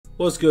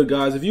What's good,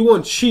 guys? If you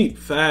want cheap,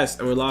 fast,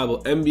 and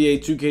reliable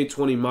NBA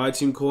 2K20 My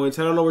Team coins,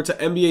 head on over to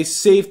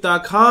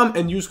NBASafe.com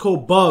and use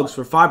code Bugz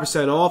for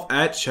 5% off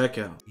at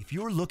checkout. If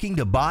you're looking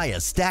to buy a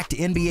stacked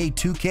NBA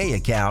 2K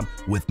account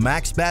with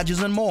max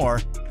badges and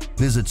more,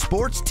 visit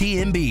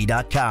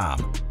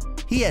SportsTNB.com.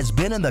 He has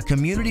been in the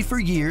community for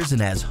years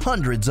and has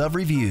hundreds of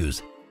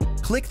reviews.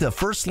 Click the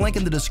first link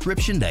in the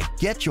description to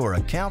get your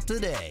account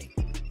today.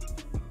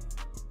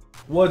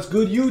 What's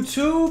good,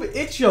 YouTube?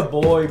 It's your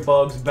boy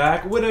Bugz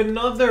back with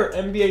another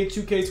NBA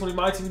 2K20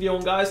 My Team video.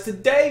 And guys,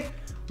 today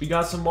we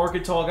got some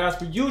market talk as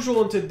per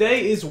usual, and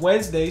today is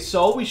Wednesday,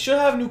 so we should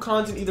have new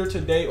content either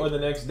today or the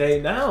next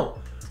day. Now,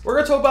 we're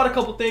going to talk about a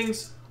couple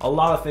things, a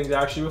lot of things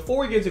actually.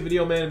 Before we get into the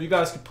video, man, if you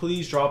guys could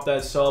please drop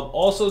that sub.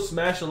 Also,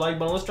 smash the like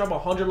button. Let's drop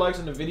 100 likes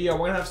on the video.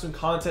 We're going to have some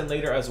content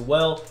later as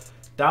well.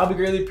 That would be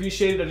greatly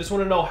appreciated. I just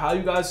want to know how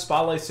you guys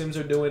Spotlight Sims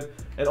are doing.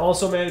 And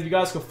also, man, if you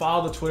guys could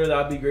follow the Twitter, that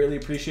would be greatly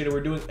appreciated.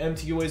 We're doing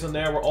MT giveaways on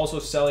there. We're also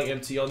selling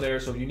MT on there.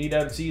 So if you need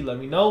MT, let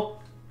me know.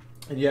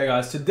 And yeah,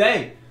 guys,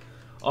 today,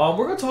 we're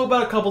going to talk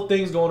about a couple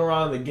things going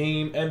around in the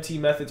game, MT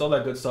methods, all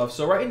that good stuff.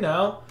 So right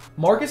now,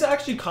 market's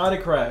actually kind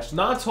of crashed.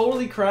 Not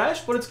totally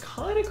crashed, but it's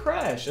kind of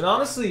crashed. And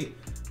honestly,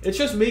 it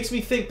just makes me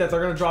think that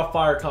they're going to drop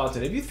fire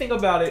content. If you think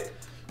about it,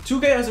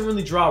 2K hasn't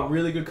really dropped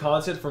really good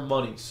content for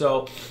money.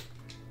 So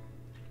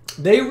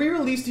they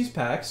re-released these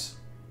packs.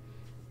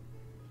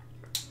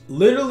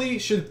 Literally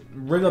should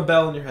ring a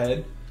bell in your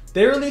head.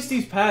 They released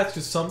these packs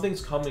because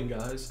something's coming,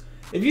 guys.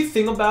 If you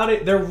think about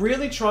it, they're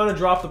really trying to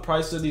drop the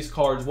price of these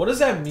cards. What does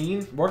that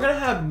mean? We're going to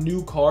have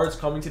new cards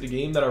coming to the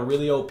game that are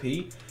really OP.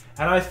 And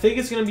I think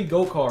it's going to be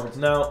GO cards.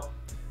 Now,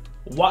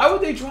 why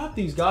would they drop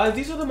these, guys?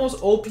 These are the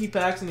most OP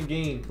packs in the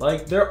game.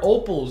 Like, they're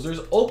opals. There's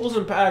opals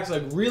in packs,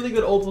 like really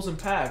good opals in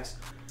packs.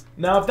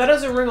 Now, if that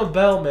doesn't ring a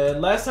bell, man,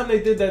 last time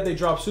they did that, they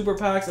dropped super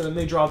packs and then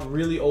they dropped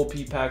really OP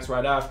packs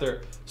right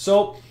after.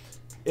 So,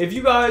 if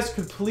you guys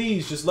could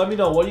please just let me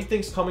know what you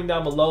think is coming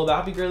down below, that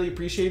would be greatly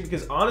appreciated,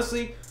 because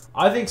honestly,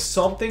 I think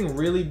something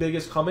really big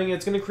is coming.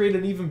 It's going to create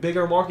an even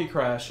bigger market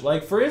crash.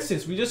 Like, for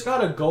instance, we just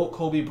got a GOAT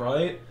Kobe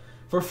Bryant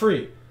for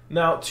free.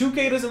 Now,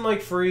 2K doesn't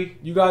like free.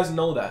 You guys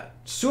know that.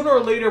 Sooner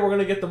or later, we're going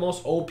to get the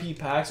most OP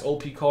packs,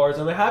 OP cards,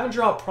 and they haven't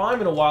dropped Prime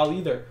in a while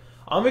either.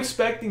 I'm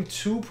expecting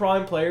 2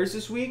 Prime players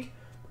this week.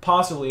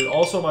 Possibly. And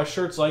also, my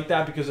shirt's like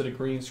that because of the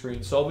green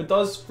screen. So if it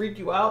does freak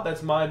you out,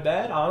 that's my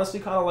bad. I honestly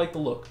kind of like the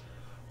look.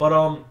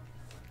 But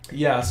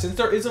yeah, since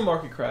there is a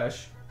market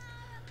crash,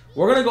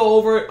 we're gonna go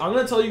over it. I'm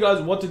gonna tell you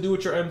guys what to do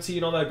with your MT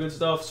and all that good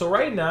stuff. So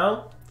right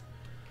now,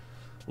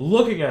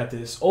 looking at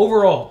this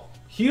overall,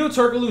 Hito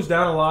Turkoglu's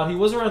down a lot. He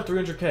was around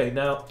 300k.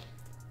 Now,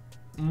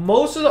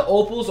 most of the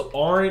opals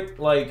aren't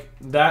like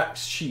that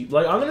cheap.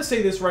 Like, I'm gonna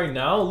say this right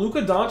now,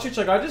 Luka Doncic,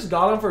 like, I just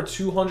got him for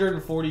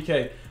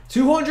 240k.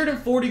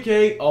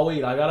 240k. Oh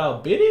wait, I got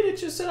outbid it. It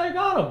just said I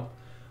got him.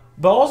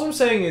 But all I'm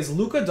saying is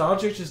Luka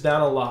Doncic is down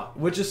a lot,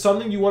 which is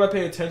something you want to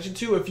pay attention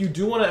to. If you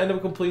do want to end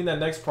up completing that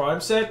next Prime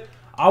set,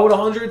 I would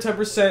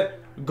 110%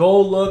 go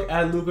look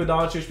at Luka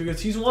Doncic, because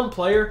he's one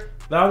player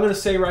that I'm going to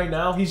say right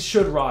now, he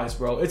should rise,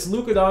 bro. It's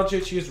Luka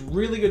Doncic. He has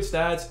really good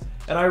stats,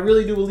 and I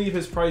really do believe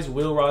his price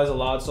will rise a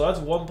lot. So that's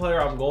one player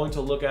I'm going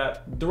to look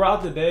at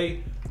throughout the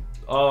day.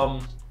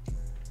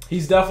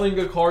 He's definitely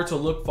a good card to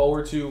look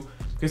forward to,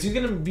 because he's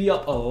going to be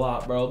up a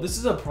lot, bro. This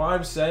is a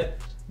Prime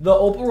set. The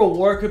Opal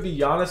reward could be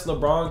Giannis,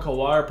 LeBron,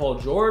 Kawhi, or Paul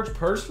George.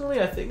 Personally,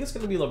 I think it's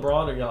going to be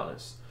LeBron or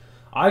Giannis.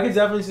 I could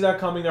definitely see that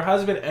coming. There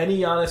hasn't been any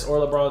Giannis or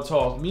LeBron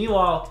talk.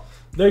 Meanwhile,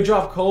 they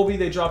dropped Kobe,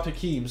 they dropped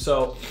Hakeem.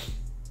 So,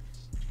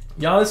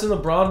 Giannis and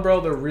LeBron, bro,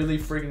 they're really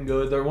freaking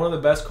good. They're one of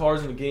the best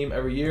cards in the game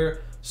every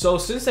year. So,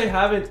 since they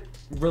haven't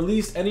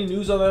released any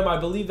news on them, I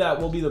believe that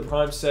will be the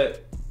Prime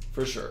set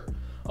for sure.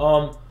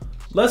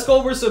 Let's go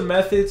over some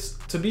methods.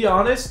 To be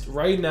honest,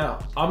 right now,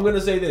 I'm going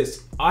to say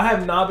this. I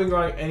have not been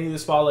grinding any of the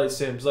Spotlight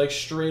Sims. Like,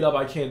 straight up,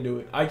 I can't do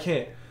it. I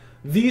can't.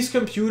 These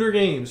computer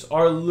games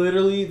are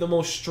literally the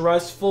most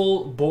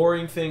stressful,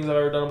 boring things I've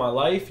ever done in my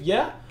life.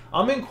 Yeah,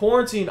 I'm in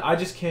quarantine. I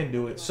just can't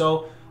do it.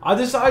 So, I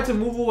decided to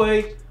move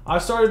away. I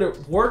started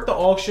to work the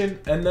auction.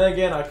 And then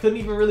again, I couldn't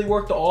even really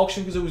work the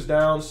auction because it was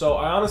down. So,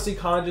 I honestly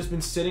kind of just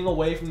been sitting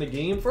away from the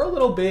game for a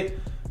little bit.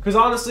 Because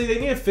honestly, they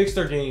need to fix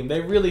their game. They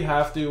really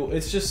have to.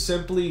 It's just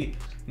simply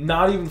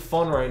not even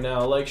fun right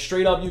now. Like,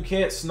 straight up, you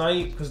can't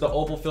snipe because the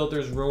opal filter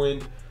is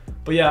ruined.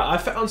 But yeah, I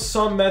found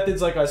some methods,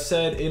 like I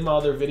said, in my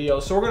other video.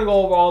 So we're going to go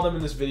over all of them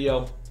in this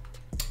video.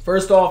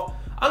 First off,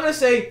 I'm going to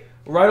say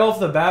right off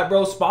the bat,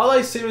 bro,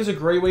 Spotlight Sim is a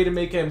great way to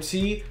make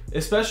MT,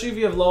 especially if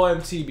you have low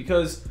MT.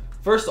 Because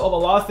first off, a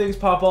lot of things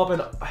pop up,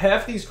 and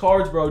half these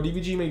cards, bro,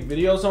 DBG make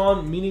videos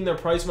on, meaning their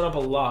price went up a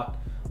lot.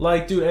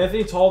 Like, dude,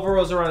 Anthony Tolliver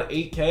was around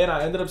 8k, and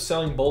I ended up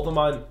selling both of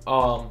mine.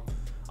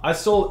 I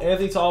sold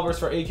Anthony Tolliver's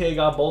for 8k,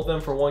 got both of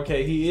them for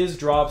 1k. He is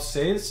dropped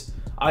since.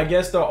 I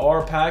guess there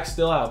are packs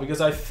still out,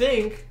 because I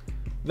think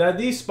that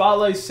these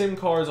Spotlight Sim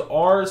cards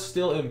are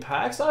still in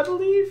packs, I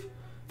believe.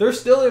 They're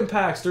still in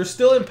packs. They're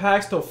still in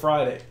packs till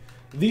Friday.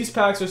 These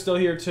packs are still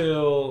here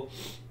till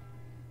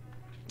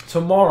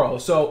tomorrow.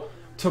 So,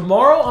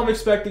 tomorrow I'm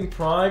expecting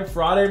Prime.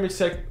 Friday I'm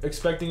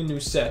expecting a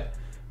new set.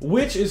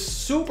 which is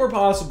super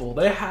possible.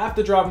 They have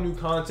to drop new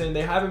content.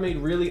 They haven't made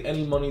really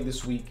any money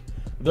this week.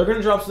 They're going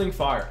to drop something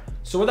fire.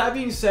 So with that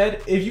being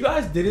said, if you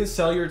guys didn't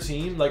sell your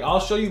team, like I'll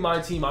show you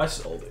my team. I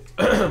sold it.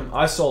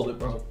 I sold it,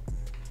 bro.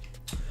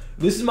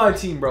 This is my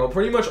team, bro.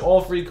 Pretty much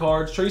all free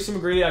cards. Tracy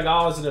McGrady I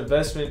got as an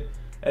investment.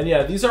 And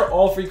yeah, these are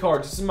all free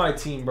cards. This is my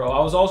team, bro.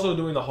 I was also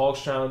doing the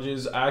Hawks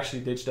challenges. I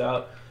actually ditched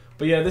out.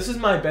 But yeah, this is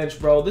my bench,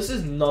 bro. This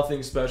is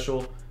nothing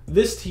special.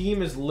 This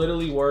team is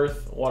literally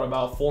worth, what,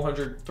 about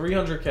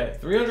 300K.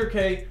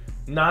 300K,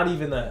 not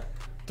even that.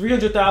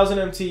 300,000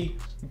 MT,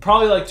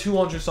 probably like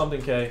 200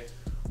 something K.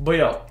 But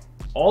yo,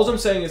 all I'm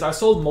saying is I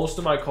sold most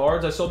of my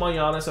cards. I sold my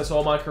Giannis. I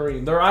sold my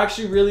Kareem. They're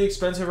actually really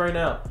expensive right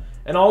now.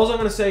 And all I'm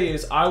going to say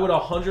is I would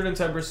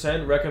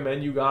 110%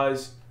 recommend you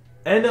guys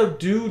end up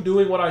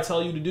doing what I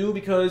tell you to do,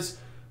 because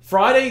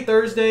Friday,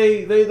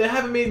 Thursday, they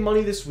haven't made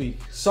money this week.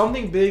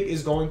 Something big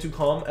is going to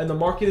come, and the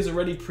market is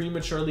already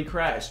prematurely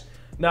crashed.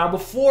 Now,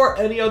 before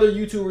any other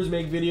YouTubers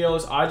make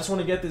videos, I just want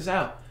to get this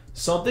out.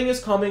 Something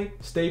is coming.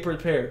 Stay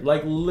prepared.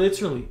 Like,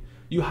 literally,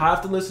 you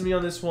have to listen to me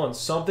on this one.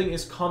 Something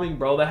is coming,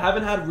 bro. They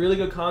haven't had really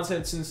good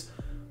content since,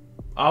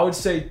 I would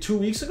say, 2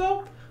 weeks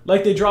ago.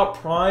 Like, they dropped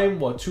Prime,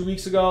 what, 2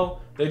 weeks ago?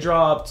 They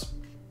dropped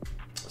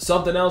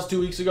something else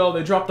 2 weeks ago.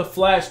 They dropped the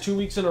Flash 2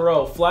 weeks in a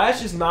row.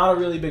 Flash is not a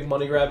really big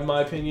money grab, in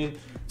my opinion.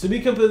 To be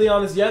completely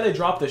honest, yeah, they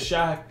dropped the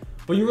Shaq,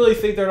 but you really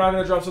think they're not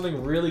going to drop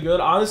something really good?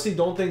 Honestly,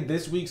 don't think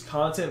this week's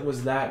content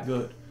was that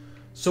good.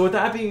 So with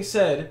that being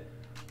said,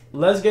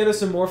 let's get into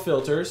some more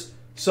filters.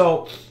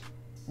 So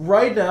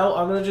right now,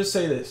 I'm going to just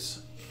say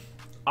this.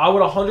 I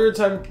would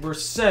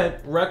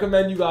 110%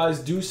 recommend you guys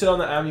do sit on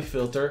the Ami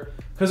filter,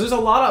 because there's a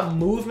lot of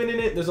movement in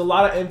it. There's a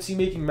lot of MT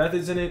making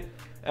methods in it.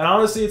 And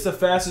honestly, it's the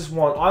fastest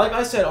one. Like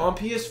I said, on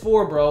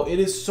PS4, bro, it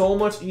is so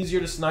much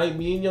easier to snipe.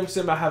 Me and Young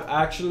Simba have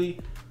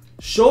actually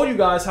showed you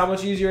guys how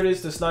much easier it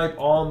is to snipe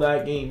on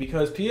that game,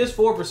 because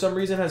PS4 for some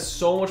reason has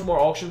so much more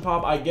auction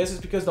pop. I guess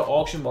it's because the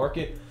auction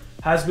market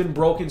has been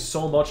broken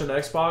so much on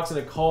Xbox, and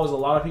it caused a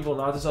lot of people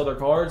not to sell their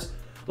cards.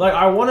 Like,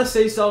 I want to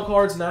say sell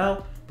cards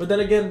now, but then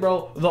again,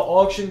 bro, the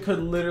auction could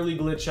literally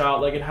glitch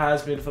out like it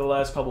has been for the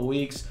last couple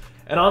weeks.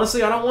 And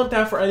honestly, I don't want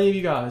that for any of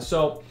you guys.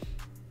 So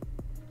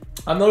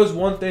I've noticed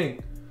one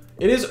thing.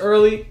 It is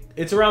early.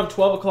 It's around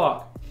 12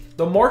 o'clock.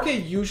 The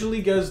market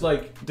usually gets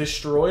like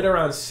destroyed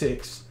around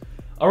 6.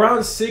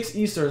 Around 6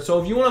 Eastern.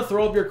 So if you want to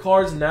throw up your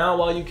cards now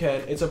while you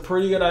can, it's a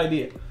pretty good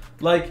idea.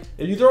 Like,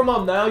 if you throw them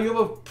up now, you have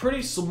a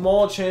pretty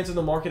small chance of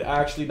the market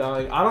actually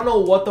dying. I don't know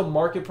what the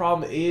market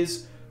problem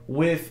is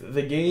with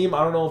the game.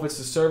 I don't know if it's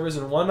the servers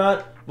and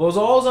whatnot. But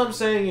all I'm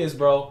saying is,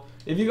 bro,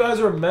 if you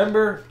guys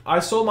remember, I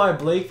sold my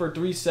Blake for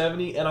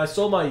 370 and I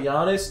sold my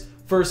Giannis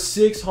for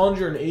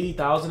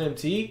 680,000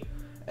 MT.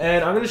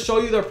 And I'm going to show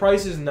you their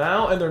prices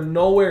now, and they're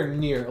nowhere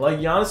near. Like,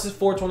 Giannis is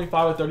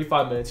 425 with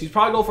 35 minutes. He's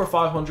probably go for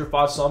 500,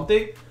 5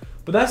 something.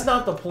 But that's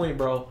not the point,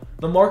 bro.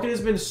 The market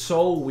has been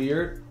so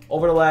weird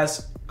over the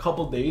last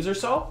couple days or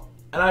so.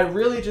 And I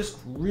really just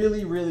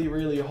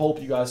really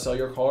hope you guys sell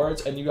your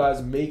cards and you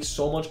guys make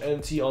so much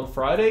MT on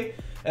Friday.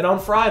 And on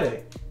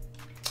Friday,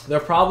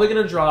 they're probably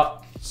going to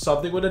drop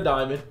something with a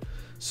diamond.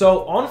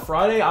 So on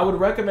Friday, I would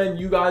recommend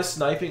you guys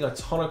sniping a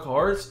ton of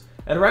cards.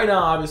 And right now,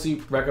 obviously,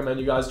 recommend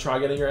you guys try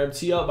getting your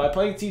MT up by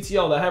playing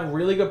TTO. They have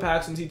really good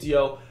packs in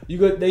TTO.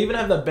 They even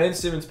have the Ben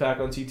Simmons pack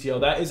on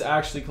TTO. That is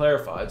actually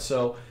clarified.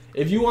 So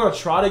if you want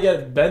to try to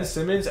get Ben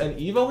Simmons and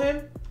Evo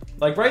him,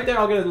 like right there,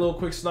 I'll get a little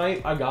quick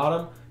snipe. I got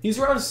him. He's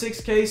around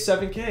 6K,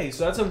 7K.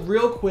 So that's a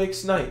real quick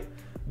snipe.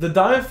 The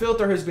diamond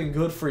filter has been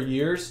good for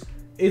years.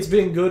 It's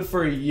been good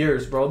for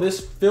years, bro. This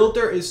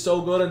filter is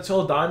so good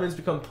until diamonds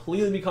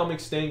completely become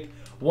extinct.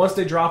 Once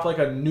they drop like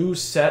a new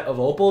set of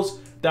opals,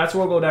 that's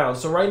where we'll go down.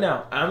 So right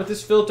now,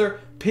 amethyst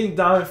filter, pink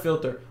diamond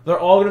filter, they're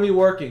all going to be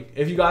working.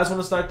 If you guys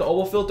want to snipe the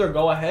opal filter,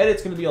 go ahead.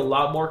 It's going to be a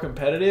lot more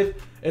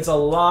competitive. It's a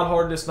lot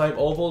harder to snipe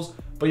opals.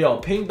 But yo,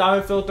 pink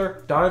diamond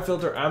filter,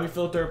 ami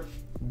filter,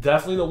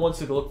 definitely the ones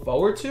to look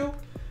forward to.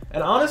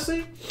 And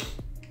honestly,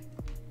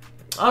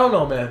 I don't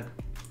know, man.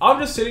 I'm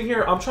just sitting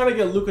here. I'm trying to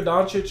get Luka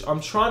Doncic. I'm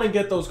trying to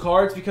get those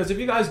cards, because if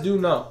you guys do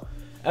know,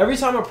 every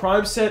time a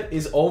prime set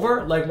is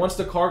over, like once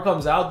the card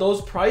comes out,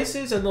 those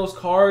prices and those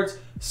cards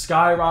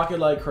skyrocket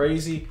like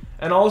crazy.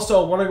 And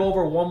also, I want to go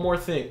over one more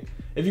thing.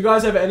 If you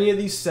guys have any of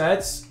these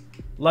sets,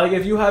 like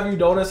if you have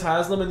Udonis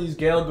Haslem and these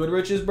Gale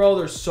Goodriches, bro,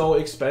 they're so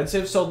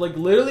expensive. So like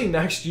literally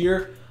next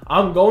year,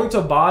 I'm going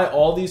to buy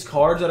all these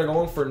cards that are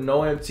going for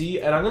no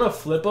MT, and I'm going to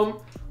flip them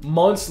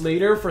months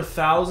later for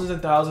thousands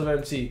and thousands of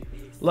MT.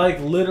 Like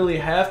literally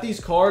half these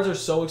cards are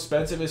so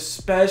expensive,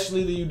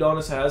 especially the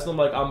Udonis Haslem.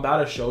 Like I'm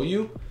about to show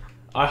you.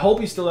 I hope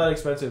he's still that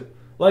expensive.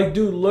 Like,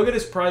 dude, look at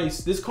his price.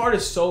 This card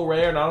is so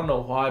rare, and I don't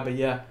know why, but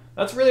yeah.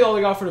 That's really all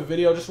I got for the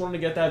video. Just wanted to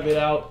get that vid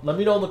out. Let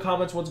me know in the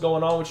comments what's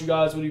going on with you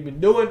guys, what you've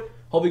been doing.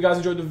 Hope you guys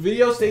enjoyed the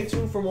video. Stay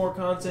tuned for more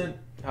content.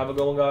 Have a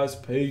good one, guys.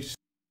 Peace.